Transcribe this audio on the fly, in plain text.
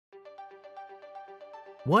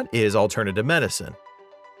What is alternative medicine?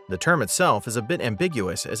 The term itself is a bit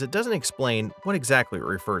ambiguous as it doesn't explain what exactly it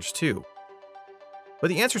refers to. But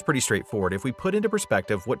the answer is pretty straightforward if we put into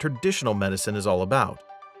perspective what traditional medicine is all about.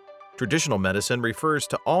 Traditional medicine refers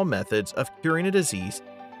to all methods of curing a disease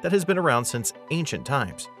that has been around since ancient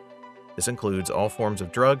times. This includes all forms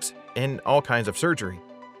of drugs and all kinds of surgery.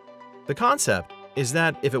 The concept is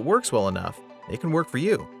that if it works well enough, it can work for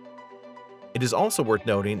you. It is also worth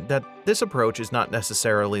noting that this approach is not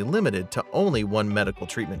necessarily limited to only one medical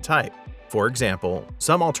treatment type. For example,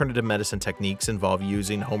 some alternative medicine techniques involve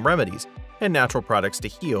using home remedies and natural products to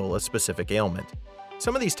heal a specific ailment.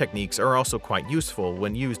 Some of these techniques are also quite useful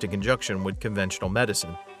when used in conjunction with conventional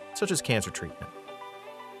medicine, such as cancer treatment.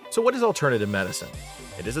 So what is alternative medicine?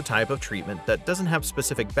 It is a type of treatment that doesn't have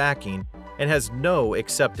specific backing and has no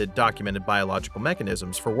accepted documented biological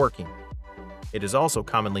mechanisms for working. It is also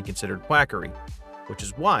commonly considered quackery, which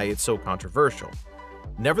is why it's so controversial.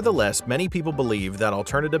 Nevertheless, many people believe that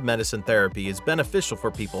alternative medicine therapy is beneficial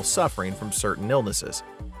for people suffering from certain illnesses.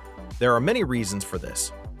 There are many reasons for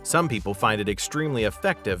this. Some people find it extremely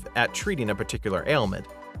effective at treating a particular ailment,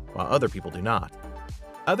 while other people do not.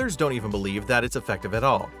 Others don't even believe that it's effective at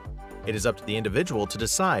all. It is up to the individual to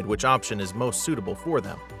decide which option is most suitable for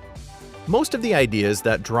them. Most of the ideas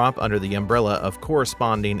that drop under the umbrella of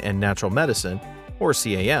corresponding and natural medicine, or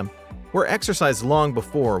CAM, were exercised long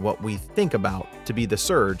before what we think about to be the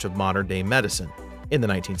surge of modern-day medicine in the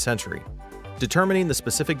 19th century. Determining the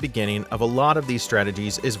specific beginning of a lot of these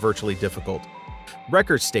strategies is virtually difficult.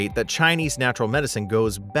 Records state that Chinese natural medicine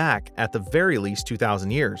goes back at the very least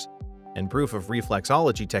 2,000 years, and proof of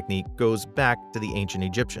reflexology technique goes back to the ancient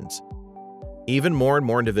Egyptians. Even more and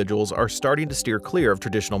more individuals are starting to steer clear of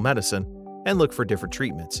traditional medicine and look for different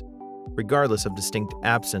treatments, regardless of distinct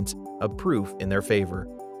absence of proof in their favor,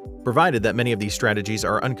 provided that many of these strategies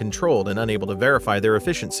are uncontrolled and unable to verify their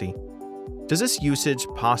efficiency. Does this usage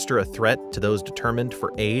posture a threat to those determined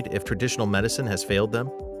for aid if traditional medicine has failed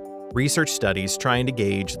them? Research studies trying to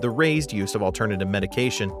gauge the raised use of alternative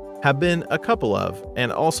medication have been a couple of,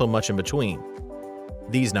 and also much in between.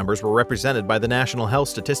 These numbers were represented by the National Health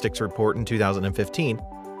Statistics Report in 2015,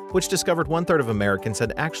 which discovered 1/3 of Americans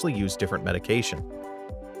had actually used different medication.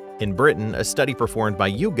 In Britain, a study performed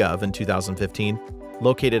by YouGov in 2015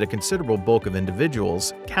 located a considerable bulk of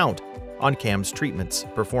individuals' count on CAM's treatment's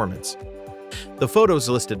performance. The photos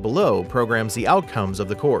listed below programs the outcomes of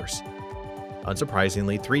the course.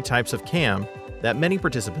 Unsurprisingly, 3 types of CAM that many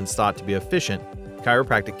participants thought to be efficient,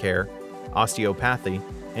 chiropractic care, osteopathy,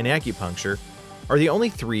 and acupuncture, are the only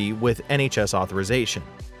 3 with NHS authorization.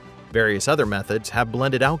 Various other methods have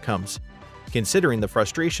blended outcomes, considering the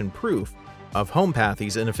frustration proof of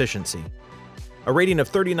homeopathy's inefficiency. A rating of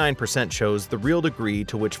 39% shows the real degree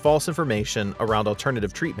to which false information around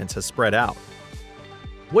alternative treatments has spread out.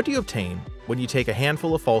 What do you obtain when you take a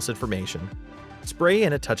handful of false information, spray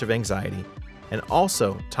in a touch of anxiety, and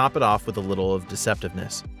also top it off with a little of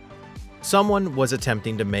deceptiveness? Someone was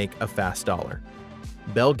attempting to make a fast dollar.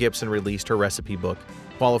 Belle Gibson released her recipe book,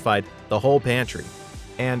 qualified the whole pantry,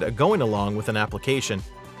 and going along with an application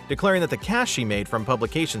declaring that the cash she made from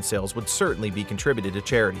publication sales would certainly be contributed to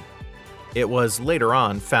charity. It was later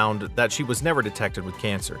on found that she was never detected with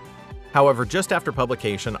cancer. However, just after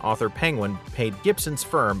publication, author Penguin paid Gibson's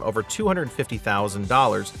firm over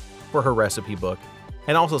 $250,000 for her recipe book,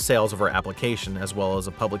 and also sales of her application, as well as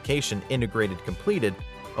a publication Integrated completed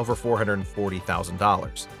over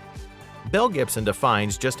 $440,000. Belle Gibson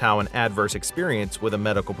defines just how an adverse experience with a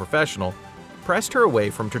medical professional pressed her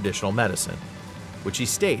away from traditional medicine, which she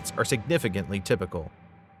states are significantly typical.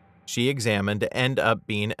 She examined to end up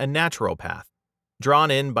being a naturopath,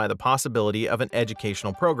 drawn in by the possibility of an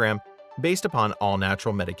educational program based upon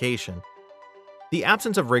all-natural medication. The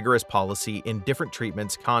absence of rigorous policy in different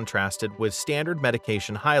treatments contrasted with standard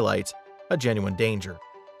medication highlights a genuine danger.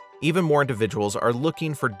 Even more individuals are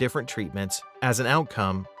looking for different treatments as an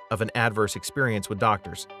outcome of an adverse experience with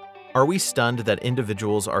doctors. Are we stunned that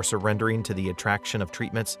individuals are surrendering to the attraction of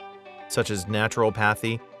treatments, such as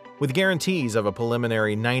naturopathy, with guarantees of a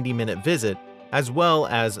preliminary 90-minute visit, as well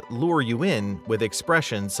as lure you in with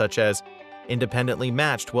expressions such as independently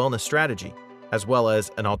matched wellness strategy, as well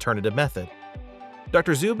as an alternative method?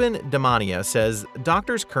 Dr. Zubin Damania says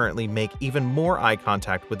doctors currently make even more eye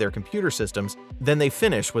contact with their computer systems than they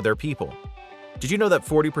finish with their people. Did you know that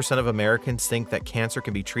 40% of Americans think that cancer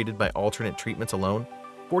can be treated by alternate treatments alone?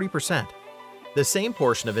 40%. The same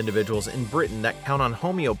portion of individuals in Britain that count on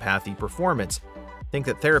homeopathy performance think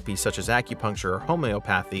that therapies such as acupuncture or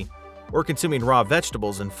homeopathy, or consuming raw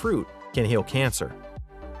vegetables and fruit, can heal cancer.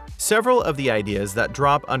 Several of the ideas that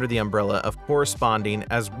drop under the umbrella of corresponding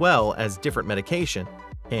as well as different medication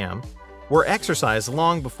CAM, were exercised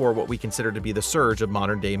long before what we consider to be the surge of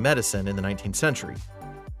modern-day medicine in the 19th century.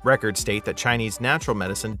 Records state that Chinese natural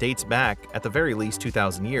medicine dates back, at the very least,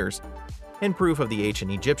 2,000 years, and proof of the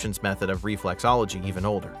ancient Egyptians' method of reflexology even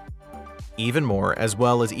older. Even more, as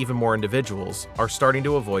well as even more individuals, are starting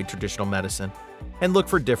to avoid traditional medicine and look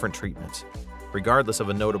for different treatments. Regardless of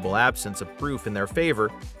a notable absence of proof in their favor,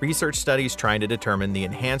 research studies trying to determine the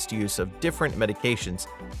enhanced use of different medications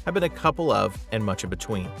have been a couple of and much in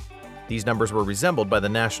between. These numbers were resembled by the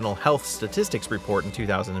National Health Statistics Report in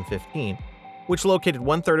 2015, which located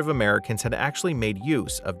 1/3 of Americans had actually made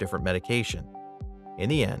use of different medication. In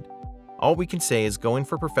the end, all we can say is going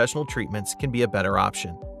for professional treatments can be a better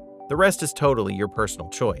option. The rest is totally your personal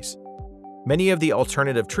choice. Many of the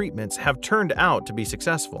alternative treatments have turned out to be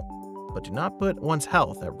successful, but do not put one's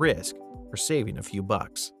health at risk for saving a few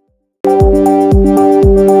bucks.